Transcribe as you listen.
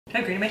Can I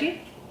have green in my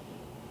tea?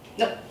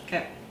 No.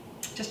 Okay,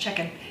 just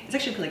checking. It's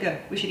actually really good.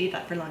 We should eat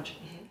that for lunch.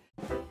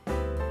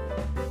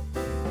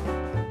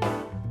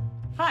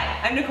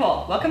 Hi, I'm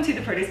Nicole. Welcome to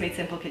the Produce Made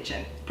Simple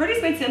kitchen.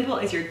 Produce Made Simple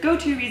is your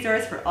go-to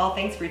resource for all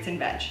things fruits and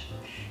veg.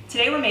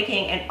 Today we're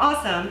making an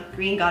awesome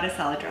green goddess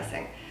salad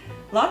dressing.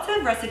 Lots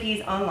of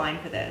recipes online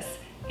for this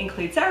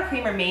include sour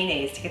cream or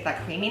mayonnaise to get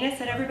that creaminess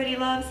that everybody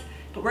loves,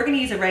 but we're going to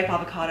use a ripe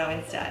avocado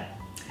instead.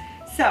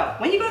 So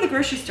when you go to the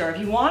grocery store, if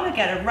you want to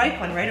get a ripe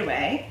one right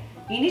away,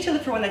 you need to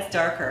look for one that's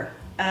darker.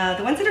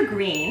 The ones that are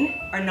green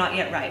are not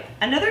yet ripe.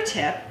 Another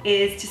tip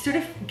is to sort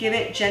of give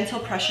it gentle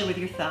pressure with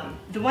your thumb.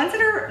 The ones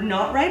that are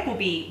not ripe will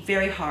be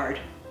very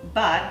hard,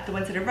 but the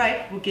ones that are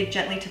ripe will give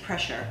gently to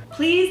pressure.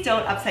 Please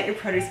don't upset your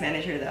produce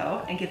manager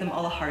though and give them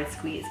all a hard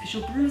squeeze because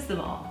you'll bruise them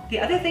all. The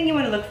other thing you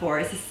want to look for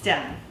is the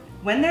stem.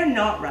 When they're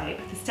not ripe,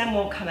 the stem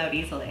won't come out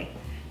easily.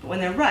 But when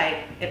they're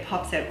ripe, it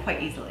pops out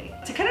quite easily.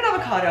 To cut an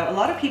avocado, a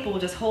lot of people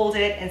will just hold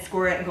it and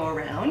score it and go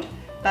around.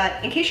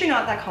 But in case you're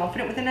not that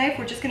confident with a knife,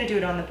 we're just going to do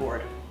it on the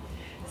board.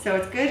 So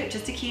it's good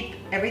just to keep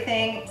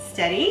everything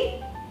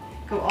steady,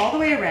 go all the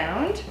way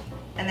around,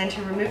 and then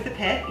to remove the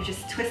pit, you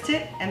just twist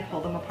it and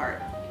pull them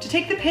apart. To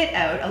take the pit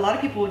out, a lot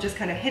of people will just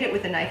kind of hit it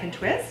with a knife and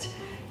twist.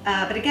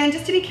 But again,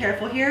 just to be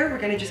careful here, we're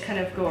going to just kind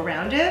of go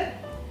around it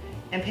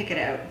and pick it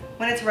out.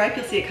 When it's ripe,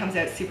 you'll see it comes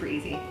out super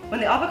easy. When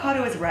the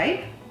avocado is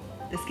ripe,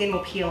 the skin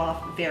will peel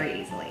off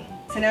very easily.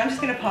 So now I'm just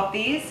going to pop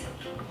these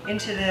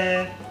into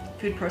the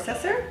food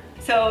processor.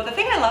 So the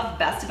thing I love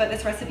best about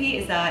this recipe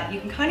is that you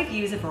can kind of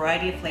use a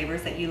variety of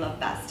flavors that you love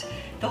best.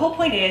 The whole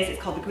point is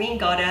it's called the Green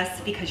Goddess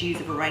because you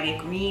use a variety of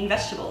green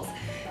vegetables.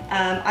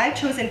 I've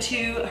chosen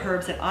two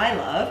herbs that I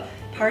love,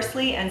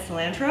 parsley and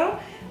cilantro.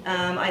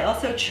 I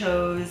also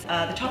chose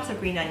the tops of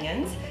green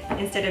onions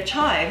instead of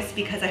chives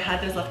because I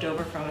had those left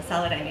over from a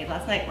salad I made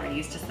last night where I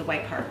used just the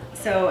white part.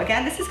 So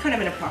again, this is kind of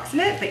an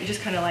approximate, but you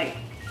just kind of like,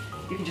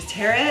 you can just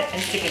tear it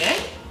and stick it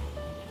in.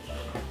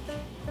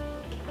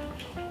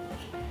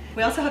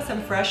 We also have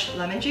some fresh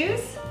lemon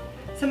juice.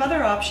 Some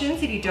other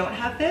options if you don't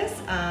have this,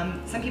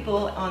 some people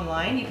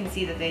online you can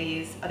see that they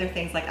use other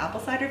things like apple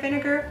cider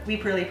vinegar. We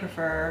really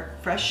prefer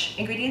fresh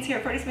ingredients here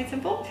at Produce Made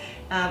Simple.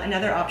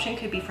 Another option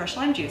could be fresh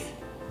lime juice.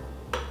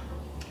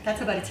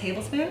 That's about a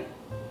tablespoon.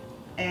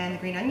 And the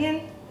green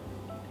onion.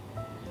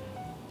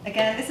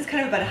 Again, this is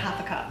kind of about a half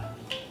a cup.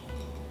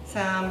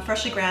 Some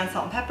freshly ground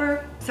salt and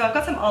pepper. So I've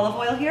got some olive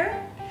oil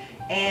here.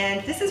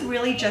 And this is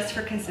really just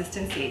for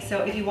consistency.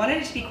 So if you wanted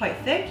it to be quite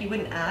thick, you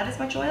wouldn't add as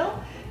much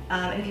oil.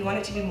 And if you want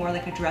it to be more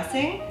like a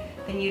dressing,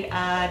 then you'd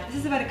add, this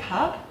is about a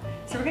cup.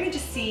 So we're gonna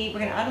just see, we're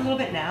gonna add a little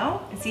bit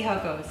now and see how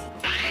it goes.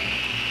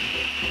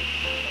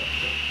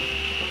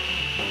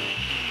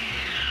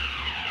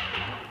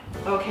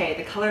 Okay,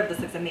 the color of this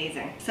looks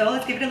amazing. So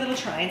let's give it a little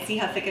try and see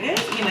how thick it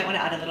is. You might want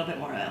to add a little bit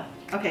more oil.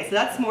 Okay, so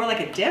that's more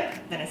like a dip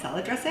than a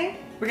salad dressing.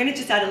 We're gonna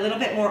just add a little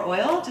bit more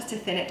oil just to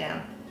thin it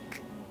down.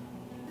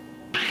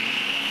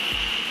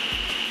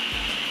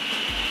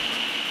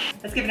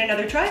 Let's give it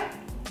another try.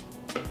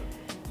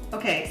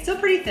 Okay, still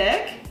pretty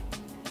thick.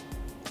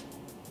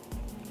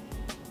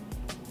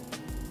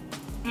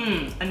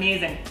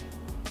 Amazing.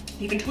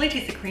 You can totally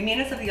taste the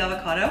creaminess of the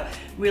avocado,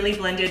 really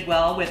blended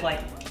well with like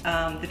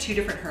the two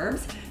different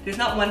herbs. There's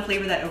not one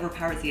flavor that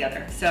overpowers the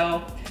other.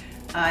 So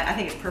I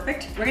think it's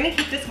perfect. We're gonna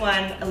keep this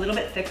one a little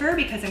bit thicker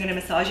because I'm gonna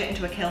massage it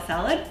into a kale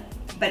salad.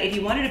 But if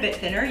you want it a bit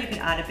thinner, you can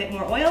add a bit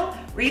more oil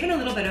or even a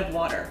little bit of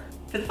water.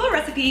 For the full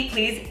recipe,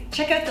 please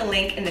check out the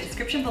link in the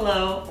description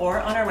below or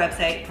on our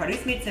website,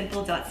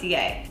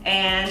 producemadesimple.ca.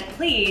 And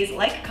please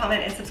like,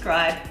 comment, and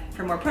subscribe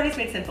for more Produce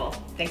Made Simple.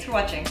 Thanks for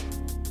watching.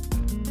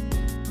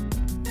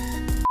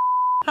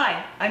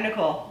 Hi, I'm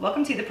Nicole.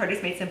 Welcome to the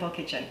Produce Made Simple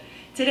kitchen.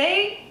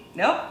 Today,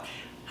 nope,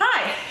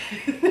 hi.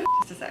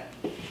 Just a sec.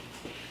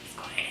 It's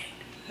quiet.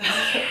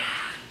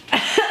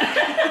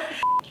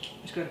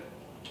 It's good.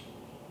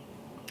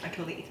 I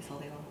totally eat this all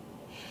day long.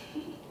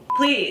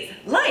 Please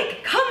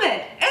like,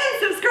 comment, and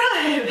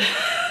subscribe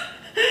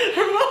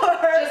for more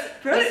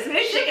Produce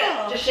Made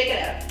Simple. Just shake it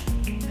out.